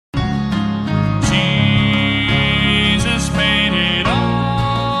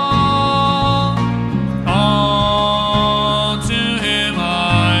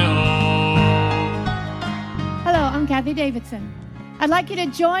Davidson. I'd like you to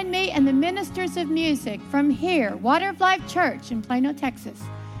join me and the ministers of music from here, Water of Life Church in Plano, Texas,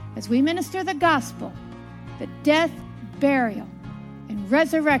 as we minister the gospel, the death, burial, and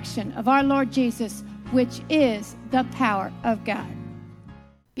resurrection of our Lord Jesus, which is the power of God.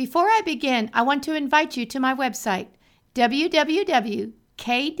 Before I begin, I want to invite you to my website, www.kdwol.com.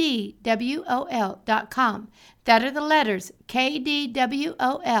 That are the letters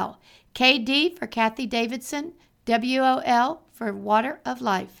KDWOL. KD for Kathie Davidson, WOL for Water of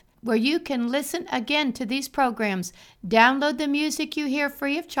Life, where you can listen again to these programs, download the music you hear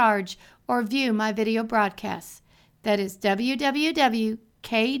free of charge, or view my video broadcasts. That is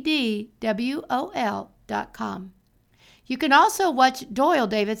www.kdwol.com. You can also watch Doyle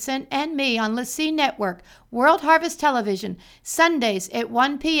Davidson and me on LaCie Network, World Harvest Television, Sundays at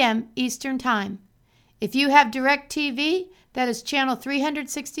 1 p.m. Eastern Time. If you have DirecTV, that is channel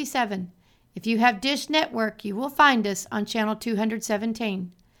 367. If you have Dish Network, you will find us on channel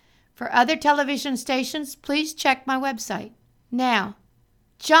 217. For other television stations, please check my website. Now,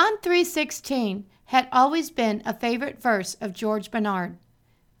 John 3:16 had always been a favorite verse of George Bernard.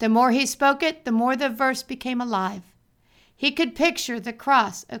 The more he spoke it, the more the verse became alive. He could picture the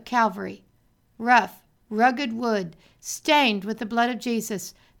cross of Calvary, rough, rugged wood, stained with the blood of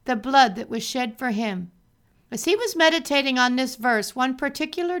Jesus, the blood that was shed for him. As he was meditating on this verse one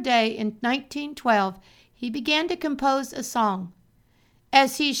particular day in 1912, he began to compose a song.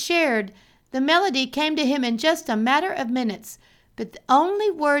 As he shared, the melody came to him in just a matter of minutes, but the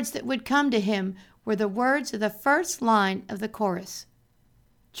only words that would come to him were the words of the first line of the chorus.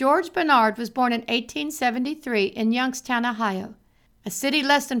 George Bernard was born in 1873 in Youngstown, Ohio, a city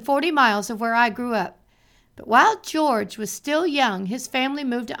less than 40 miles of where I grew up. But while George was still young, his family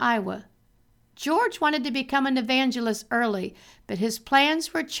moved to Iowa. George wanted to become an evangelist early, but his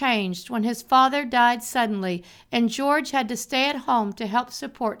plans were changed when his father died suddenly, and George had to stay at home to help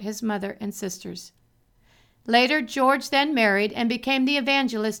support his mother and sisters. Later, George then married and became the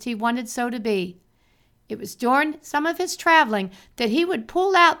evangelist he wanted so to be. It was during some of his traveling that he would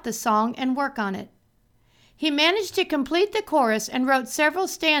pull out the song and work on it. He managed to complete the chorus and wrote several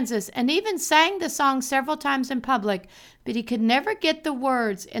stanzas and even sang the song several times in public, but he could never get the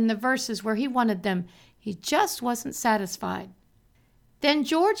words in the verses where he wanted them. He just wasn't satisfied. Then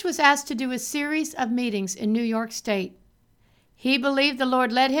George was asked to do a series of meetings in New York State. He believed the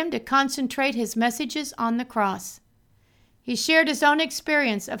Lord led him to concentrate his messages on the cross. He shared his own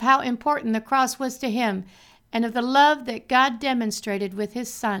experience of how important the cross was to him and of the love that God demonstrated with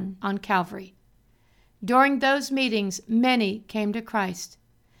his Son on Calvary. During those meetings, many came to Christ.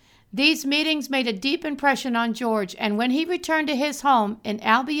 These meetings made a deep impression on George, and when he returned to his home in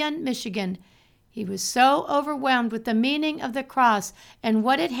Albion, Michigan, he was so overwhelmed with the meaning of the cross and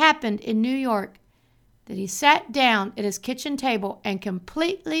what had happened in New York that he sat down at his kitchen table and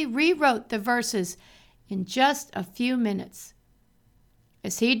completely rewrote the verses in just a few minutes.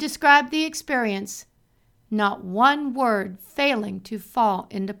 As he described the experience, not one word failing to fall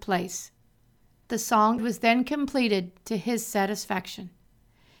into place. The song was then completed to his satisfaction.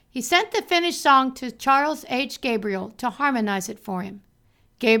 He sent the finished song to Charles H. Gabriel to harmonize it for him.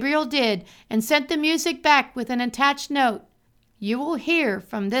 Gabriel did, and sent the music back with an attached note. "You will hear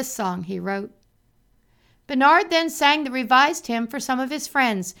from this song," he wrote. Bernard then sang the revised hymn for some of his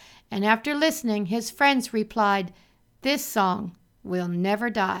friends, and after listening, his friends replied, "This song will never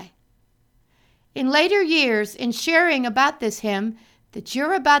die." In later years, in sharing about this hymn that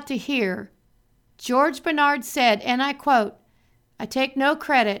you're about to hear, George Bernard said, and I quote, "I take no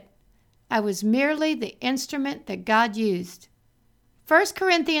credit. I was merely the instrument that God used." 1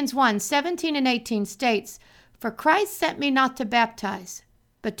 Corinthians 1:17 and 18 states, "For Christ sent me not to baptize,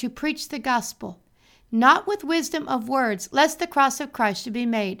 but to preach the gospel, not with wisdom of words, lest the cross of Christ should be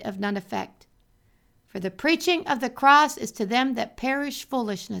made of none effect. For the preaching of the cross is to them that perish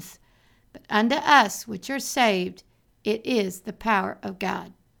foolishness, but unto us which are saved it is the power of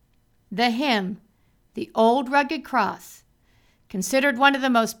God." The hymn, "The Old Rugged Cross," considered one of the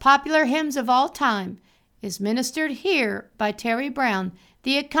most popular hymns of all time, is ministered here by Terry Brown,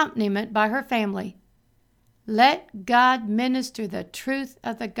 the accompaniment by her family. Let God minister the truth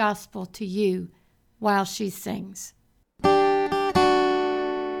of the gospel to you while she sings.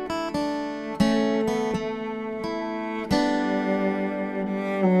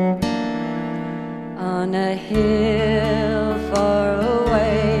 On a hill far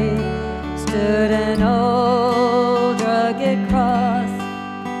away stood an old rugged cross,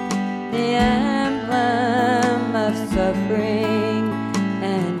 the emblem of suffering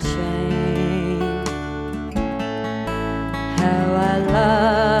and shame. How I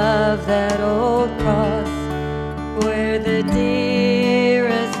love that old cross, where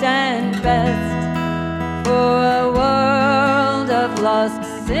for a world of lost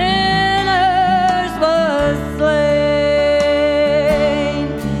sinners was slain.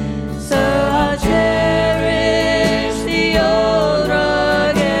 So I'll cherish the old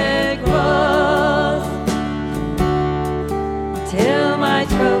rugged cross till my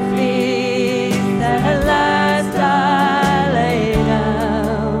trophies at last I lay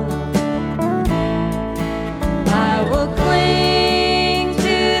down. I will cling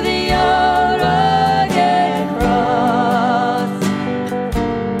to the old rugged cross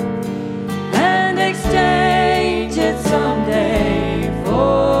and exchange it someday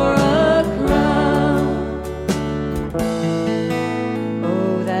for a crown.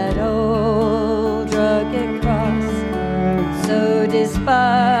 Oh, that old rugged cross, so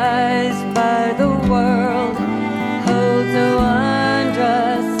despised by the world, holds a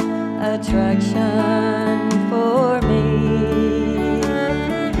wondrous attraction for me.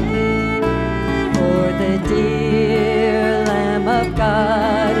 For the dear Lamb of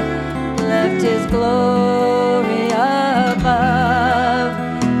God left his glory above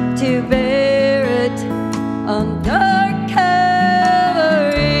to bear it on dark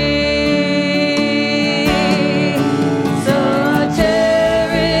Calvary. So I'll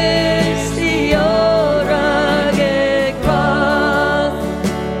cherish the old rugged cross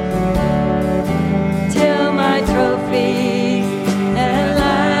till my trophies at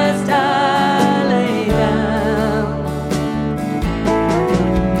last I lay down.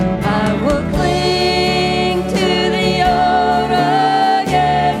 I will cling to the old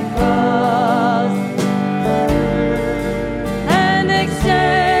rugged cross and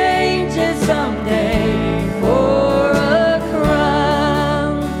exchange it someday for a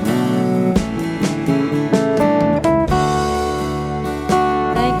crown.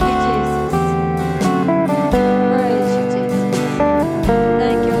 Thank you, Jesus. Praise you, Jesus.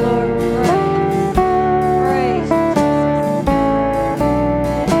 Thank you, Lord. Praise you, Jesus.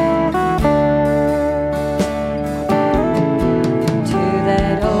 To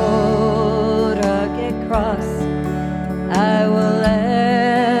that old rugged cross I will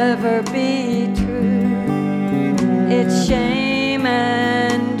ever be true. Its shame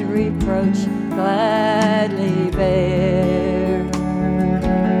and reproach gladly bear.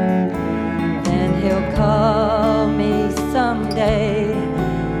 Then he'll call me someday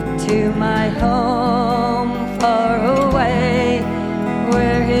to my home far away,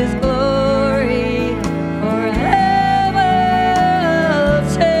 where his glory forever I'll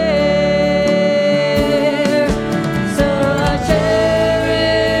share. So I'll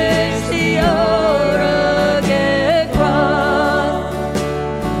cherish the old rugged cross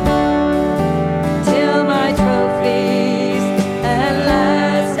till my trophies at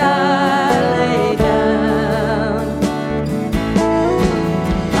last I lay down.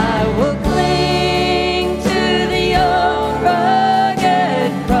 I will cling to the old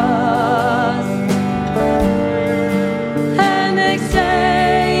rugged cross and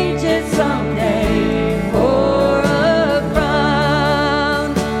exchange it someday for a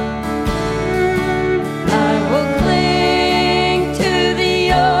crown. I will cling to the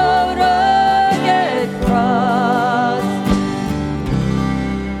old rugged cross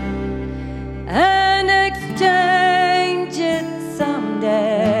and exchange it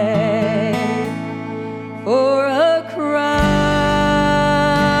someday for a crown.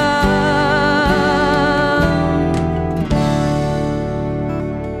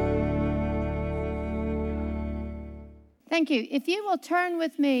 Thank you. If you will turn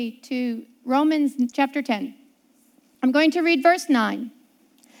with me to Romans chapter 10, I'm going to read verse 9.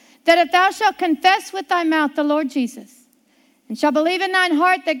 That if thou shalt confess with thy mouth the Lord Jesus, and shalt believe in thine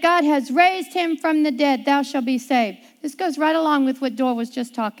heart that God has raised him from the dead, thou shalt be saved. This goes right along with what Dor was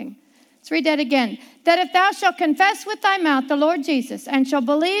just talking. Let's read that again. That if thou shalt confess with thy mouth the Lord Jesus, and shalt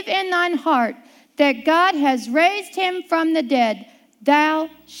believe in thine heart that God has raised him from the dead, thou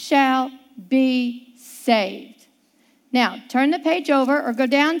shalt be saved. Now, turn the page over or go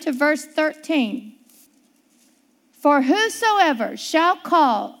down to verse 13. For whosoever shall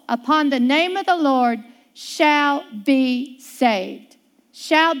call upon the name of the Lord shall be saved.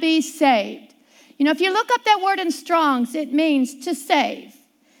 Shall be saved. You know, if you look up that word in Strong's, it means to save.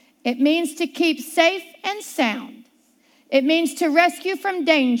 It means to keep safe and sound. It means to rescue from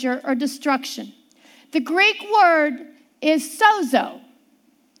danger or destruction. The Greek word is sozo.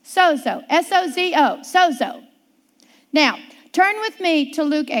 Sozo. S-O-Z-O. Sozo. Now, turn with me to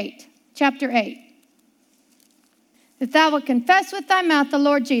Luke 8, chapter 8. If thou wilt confess with thy mouth the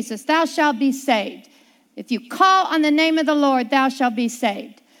Lord Jesus, thou shalt be saved. If you call on the name of the Lord, thou shalt be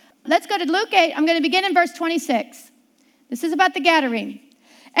saved. Let's go to Luke 8. I'm going to begin in verse 26. This is about the Gadarene.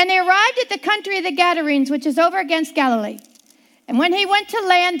 And they arrived at the country of the Gadarenes, which is over against Galilee. And when he went to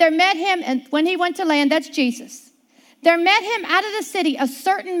land, that's Jesus. There met him out of the city a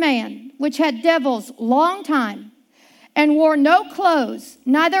certain man, which had devils long time, and wore no clothes,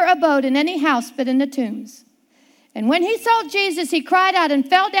 neither abode in any house but in the tombs. And when he saw Jesus, he cried out and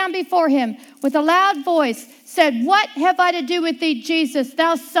fell down before him with a loud voice, said, What have I to do with thee, Jesus,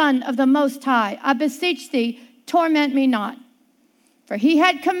 thou Son of the Most High? I beseech thee, torment me not. For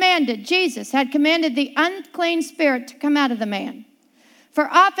Jesus had commanded the unclean spirit to come out of the man. For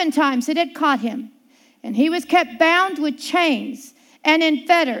oftentimes it had caught him, and he was kept bound with chains and in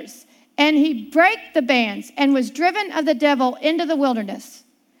fetters, and he brake the bands and was driven of the devil into the wilderness.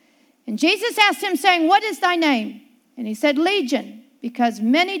 And Jesus asked him, saying, What is thy name? And he said, Legion, because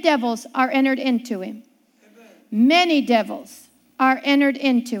many devils are entered into him. Amen. Many devils are entered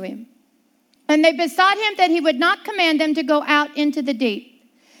into him. And they besought him that he would not command them to go out into the deep.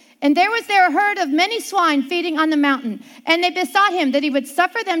 And there was a herd of many swine feeding on the mountain. And they besought him that he would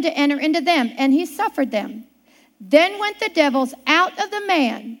suffer them to enter into them. And he suffered them. Then went the devils out of the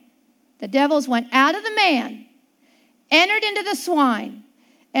man. The devils went out of the man, entered into the swine.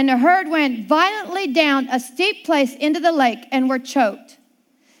 And the herd went violently down a steep place into the lake and were choked.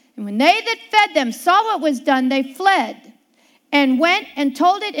 And when they that fed them saw what was done, they fled and went and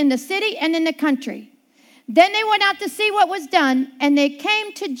told it in the city and in the country. Then they went out to see what was done, and they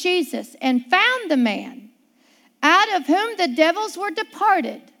came to Jesus and found the man out of whom the devils were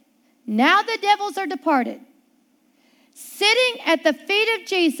departed. Now the devils are departed, sitting at the feet of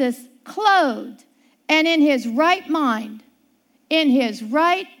Jesus, clothed and in his right mind. In his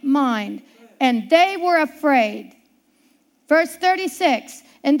right mind. And they were afraid. Verse 36.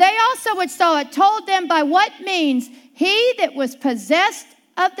 And they also which saw it told them by what means he that was possessed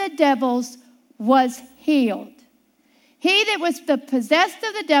of the devils was healed. He that was possessed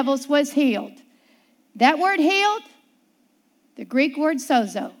of the devils was healed. That word healed, the Greek word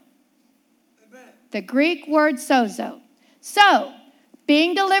sozo. Amen. The Greek word sozo. So,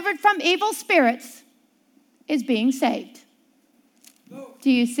 being delivered from evil spirits is being saved. Do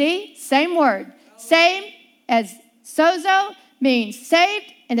you see? Same word. Same as sozo means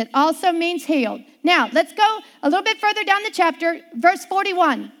saved, and it also means healed. Now, let's go a little bit further down the chapter, verse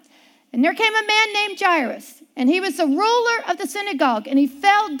 41. And there came a man named Jairus, and he was the ruler of the synagogue, and he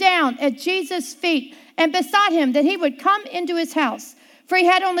fell down at Jesus' feet and besought him that he would come into his house. For he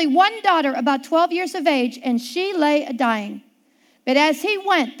had only one daughter, about 12 years of age, and she lay a-dying. But as he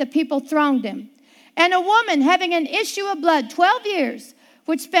went, the people thronged him. And a woman having an issue of blood 12 years,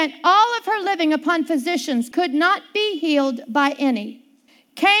 which spent all of her living upon physicians, could not be healed by any,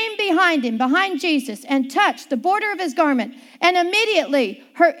 came behind him, behind Jesus, and touched the border of his garment. And immediately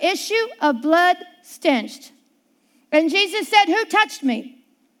her issue of blood stenched. And Jesus said, Who touched me?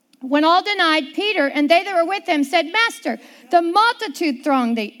 When all denied, Peter and they that were with him said, Master, the multitude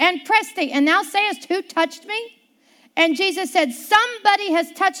thronged thee and pressed thee, and thou sayest, Who touched me? And Jesus said, Somebody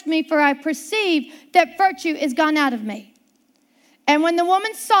has touched me, for I perceive that virtue is gone out of me. And when the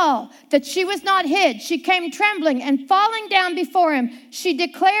woman saw that she was not hid, she came trembling, and falling down before him, she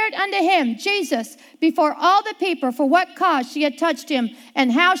declared unto him, Jesus, before all the people, for what cause she had touched him,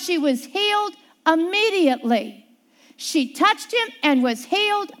 and how she was healed immediately. She touched him and was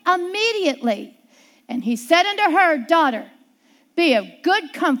healed immediately. And he said unto her, Daughter, be of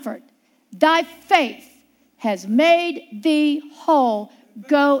good comfort. Thy faith has made thee whole.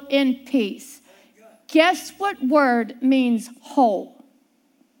 Go in peace. Guess what word means whole?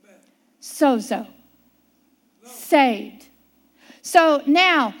 Sozo. Saved. So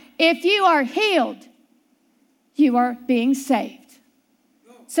now, if you are healed, you are being saved.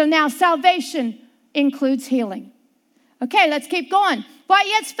 So now salvation includes healing. Okay, let's keep going. While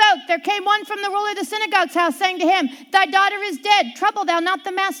yet spoke, there came one from the ruler of the synagogue's house, saying to him, Thy daughter is dead. Trouble thou not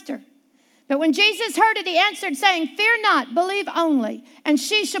the master. But when Jesus heard it, he answered, saying, Fear not, believe only, and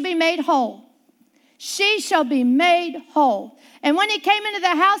she shall be made whole. She shall be made whole. And when he came into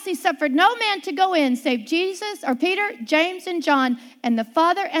the house, he suffered no man to go in, save Jesus, or Peter, James, and John, and the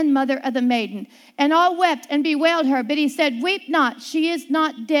father and mother of the maiden. And all wept and bewailed her. But he said, Weep not, she is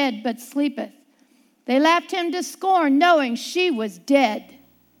not dead, but sleepeth. They laughed him to scorn, knowing she was dead.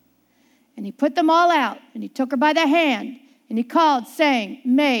 And he put them all out, and he took her by the hand, and he called, saying,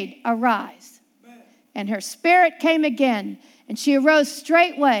 Maid, arise. And her spirit came again, and she arose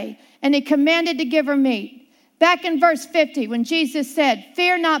straightway, and he commanded to give her meat. Back in verse 50, when Jesus said,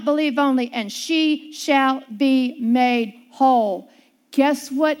 Fear not, believe only, and she shall be made whole. Guess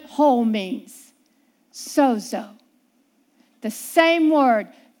what whole means? Sozo. The same word,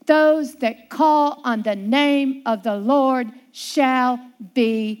 Those that call on the name of the Lord shall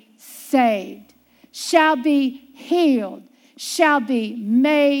be saved, shall be healed, shall be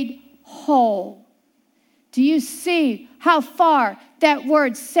made whole. Do you see how far that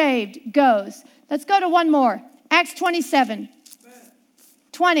word saved goes? Let's go to one more. Acts 27,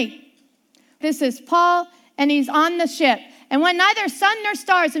 20. This is Paul, and he's on the ship. And when neither sun nor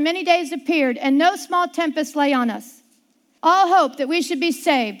stars in many days appeared, and no small tempest lay on us, all hope that we should be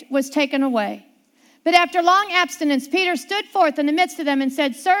saved was taken away. But after long abstinence, Peter stood forth in the midst of them and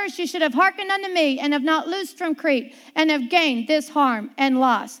said, Sirs, you should have hearkened unto me, and have not loosed from Crete, and have gained this harm and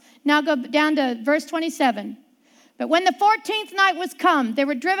loss. Now go down to verse 27. But when the 14th night was come, they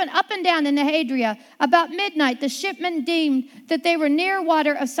were driven up and down in the Hadria. About midnight, the shipmen deemed that they were near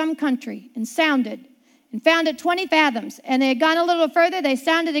water of some country, and sounded, and found it 20 fathoms. And they had gone a little further, they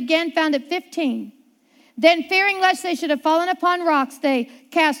sounded again, found it 15. Then, fearing lest they should have fallen upon rocks, they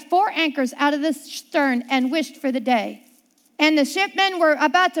cast 4 anchors out of the stern and wished for the day. And the shipmen were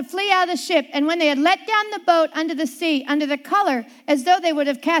about to flee out of the ship, and when they had let down the boat unto the sea, under the color, as though they would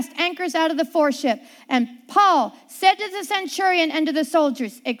have cast anchors out of the foreship. And Paul said to the centurion and to the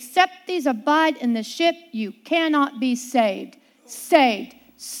soldiers, Except these abide in the ship, you cannot be saved. Saved.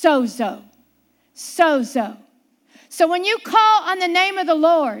 Sozo. Sozo. So when you call on the name of the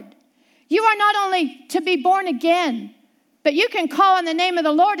Lord, you are not only to be born again, but you can call on the name of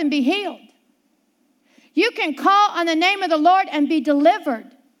the Lord and be healed. You can call on the name of the Lord and be delivered.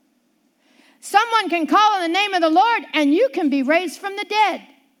 Someone can call on the name of the Lord and you can be raised from the dead.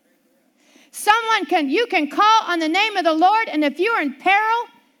 You can call on the name of the Lord, and if you are in peril,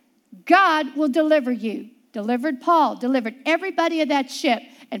 God will deliver you. Delivered Paul, delivered everybody of that ship,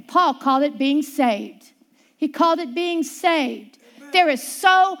 and Paul called it being saved. He called it being saved. There is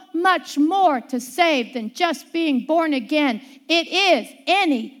so much more to save than just being born again. It is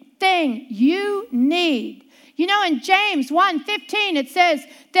anything you need. You know, in James 1:15, it says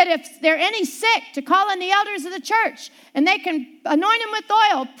that if there are any sick, to call on the elders of the church, and they can anoint him with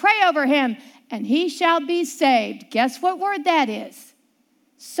oil, pray over him, and he shall be saved. Guess what word that is?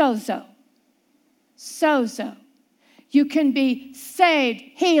 Sozo. Sozo. You can be saved.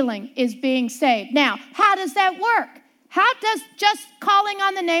 Healing is being saved. Now, how does that work? How does just calling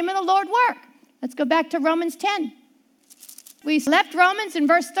on the name of the Lord work? Let's go back to Romans 10. We left Romans in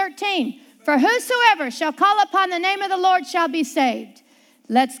verse 13. For whosoever shall call upon the name of the Lord shall be saved.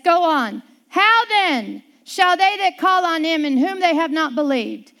 Let's go on. How then shall they that call on him in whom they have not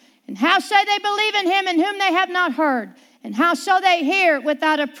believed? And how shall they believe in him in whom they have not heard? And how shall they hear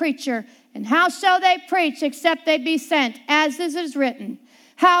without a preacher? And how shall they preach except they be sent? As it is written,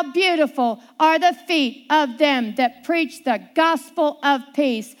 how beautiful are the feet of them that preach the gospel of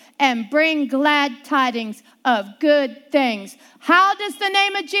peace and bring glad tidings of good things. How does the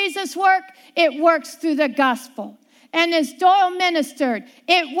name of Jesus work? It works through the gospel. And as Doyle ministered,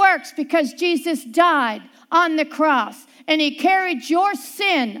 it works because Jesus died on the cross and he carried your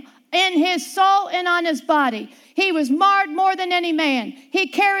sin in his soul and on his body. He was marred more than any man. He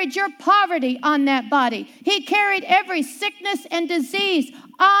carried your poverty on that body. He carried every sickness and disease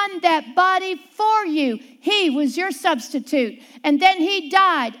on that body for you. He was your substitute. And then he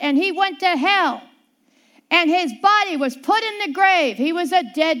died and he went to hell. And his body was put in the grave. He was a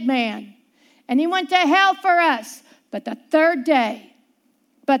dead man. And he went to hell for us. But the third day,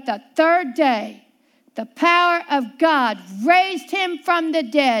 the power of God raised him from the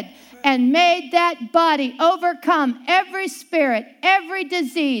dead and made that body overcome every spirit, every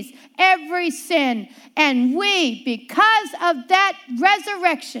disease, every sin. And we, because of that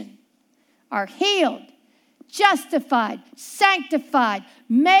resurrection, are healed, justified, sanctified,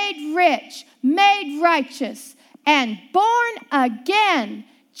 made rich, made righteous, and born again.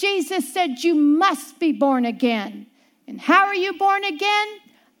 Jesus said you must be born again. And how are you born again?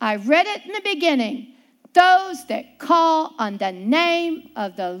 I read it in the beginning. Those that call on the name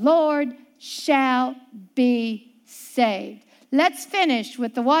of the Lord shall be saved. Let's finish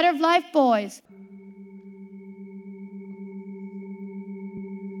with the Water of Life boys.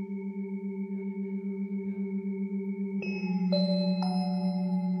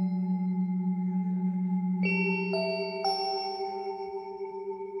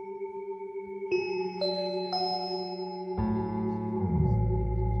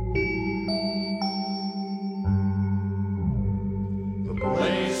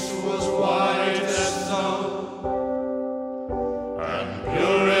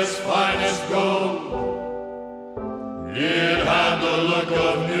 Go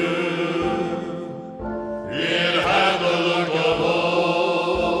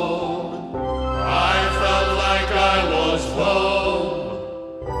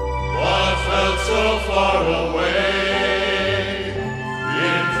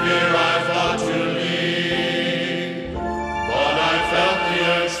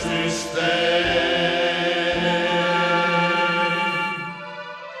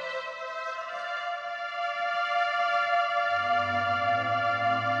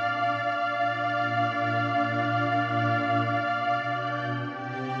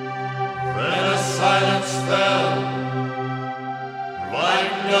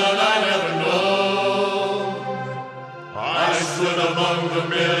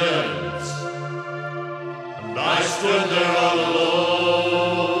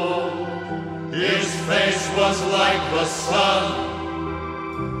like the sun,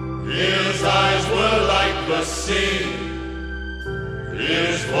 his eyes were like the sea,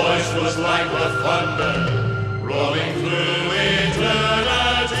 his voice was like the thunder rolling through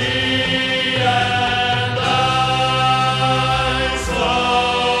eternity. And I saw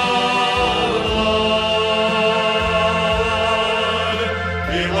the Lord.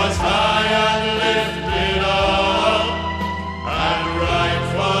 He was high and lifted up, and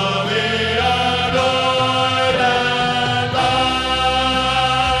rightfully adored. And I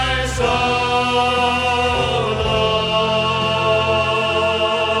saw the Lord.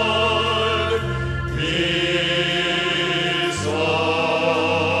 He saw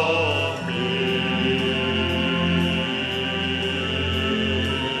me.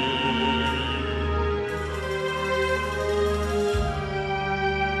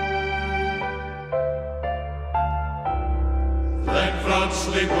 Then from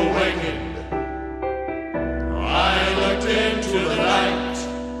sleep awakened, I looked into the night,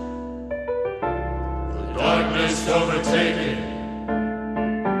 the darkness overtaken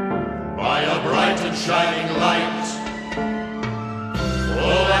by a bright and shining light.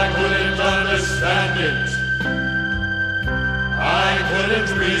 Oh, I couldn't understand it, I couldn't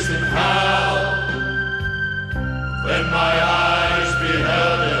reason how. Then my eyes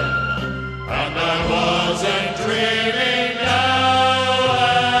beheld him, and I wasn't dreaming now.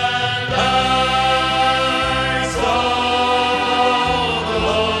 And I saw the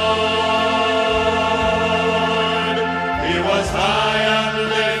Lord. He was high and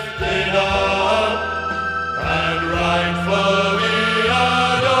lifted up, and rightfully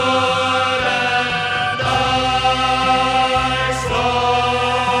adored. And I saw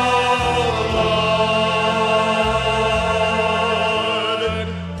the Lord.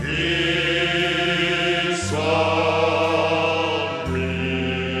 He saw me.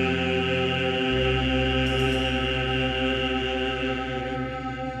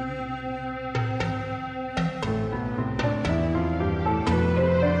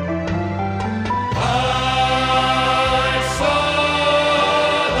 I saw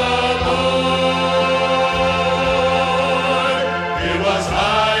the Lord. He was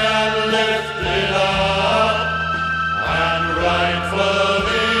high and lifted up, and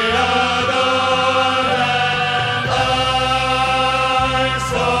rightfully adored. And I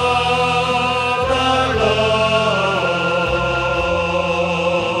saw the Lord.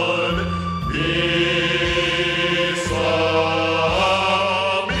 He saw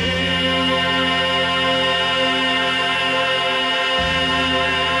me.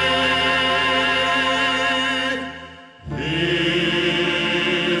 He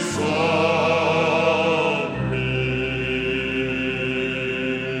saw me.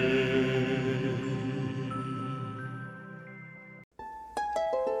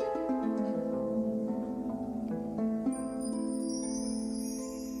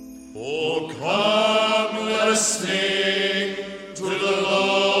 Oh, come, let us sing to the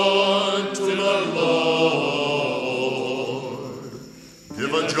Lord, to the Lord.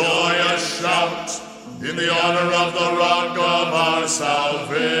 Give a joyous shout in the honor of the rock of our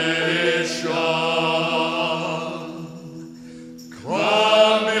salvation.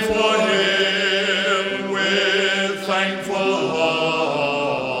 Come before him with thankful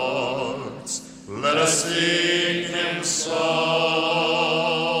hearts. Let us sing him songs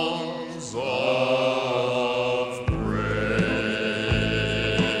of praise.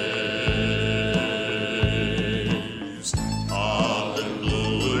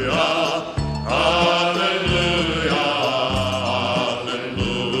 Hallelujah, hallelujah,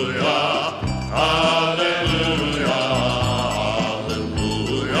 hallelujah, hallelujah,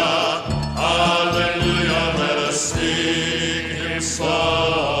 hallelujah, hallelujah. Let us sing him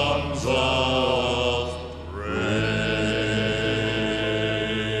songs of praise.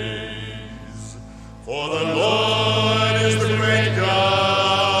 For the Lord is the great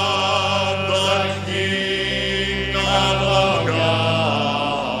God, the King of all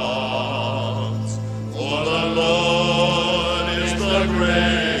gods. For the Lord is the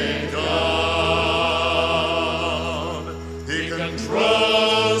great God. He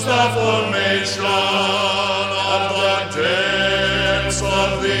controls the formation of the depths of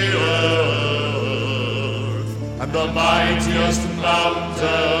the earth, and the mightiest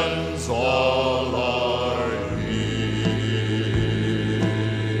mountains all are his.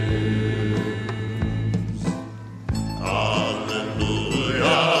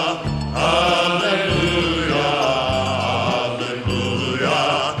 Hallelujah, hallelujah, hallelujah,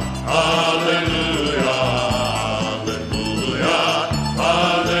 hallelujah, hallelujah,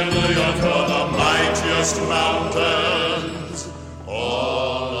 hallelujah. For the mightiest mountains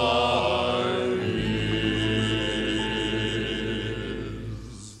all are his.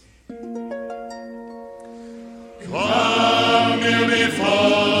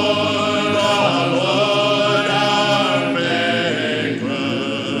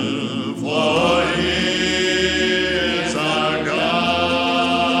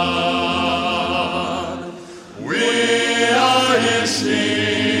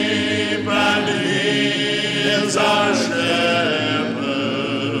 is our shepherd.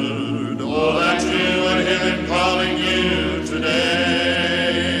 Oh, that you would hear him calling you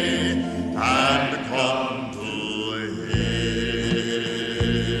today and come to him.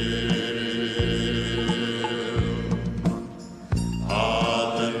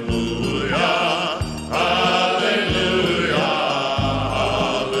 Hallelujah, hallelujah,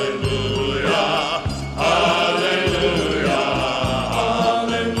 hallelujah, hallelujah,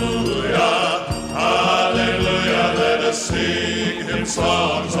 hallelujah, hallelujah. Let us sing him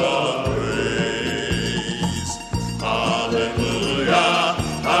songs of praise. Hallelujah,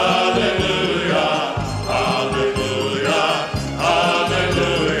 hallelujah, hallelujah,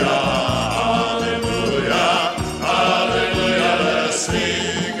 hallelujah, hallelujah, hallelujah. Let us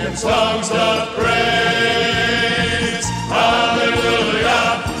sing him songs of praise. Hallelujah,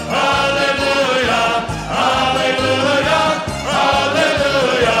 hallelujah, hallelujah,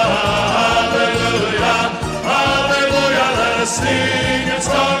 hallelujah, hallelujah, hallelujah. Let us sing him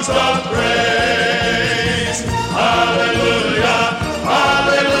songs of praise. Hallelujah,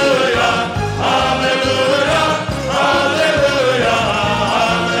 hallelujah, hallelujah, hallelujah,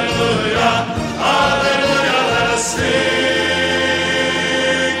 hallelujah, hallelujah. Let us sing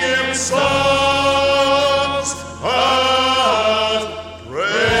him songs of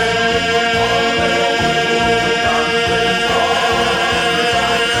praise.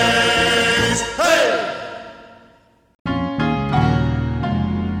 Hey!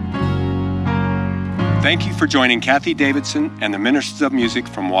 Thank you for joining Kathie Davidson and the Ministers of Music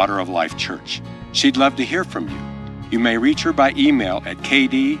from Water of Life Church. She'd love to hear from you. You may reach her by email at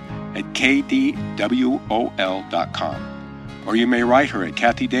kd@kdwol.com. Or you may write her at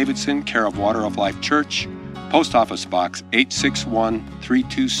Kathie Davidson, care of Water of Life Church, Post Office Box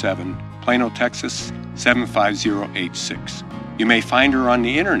 861327, Plano, Texas 75086. You may find her on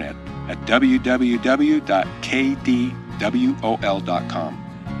the internet at www.kdwol.com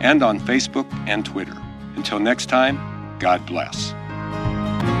and on Facebook and Twitter. Until next time, God bless.